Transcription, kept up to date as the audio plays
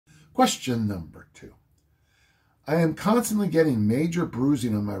Question number 2. I am constantly getting major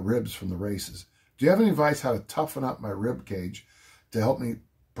bruising on my ribs from the races. Do you have any advice how to toughen up my rib cage to help me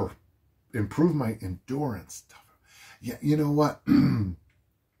improve my endurance? Yeah, you know what?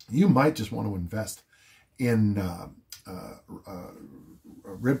 You might just want to invest in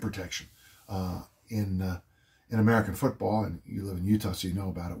rib protection. In American football, and you live in Utah, so you know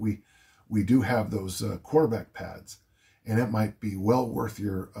about it, we do have those quarterback pads, and it might be well worth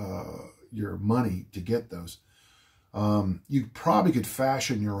your money to get those. You probably could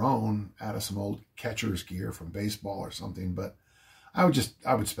fashion your own out of some old catcher's gear from baseball or something, but I would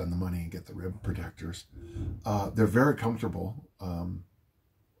spend the money and get the rib protectors. They're very comfortable,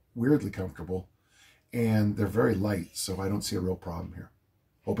 weirdly comfortable, and they're very light, so I don't see a real problem here.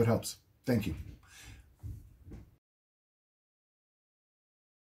 Hope it helps. Thank you.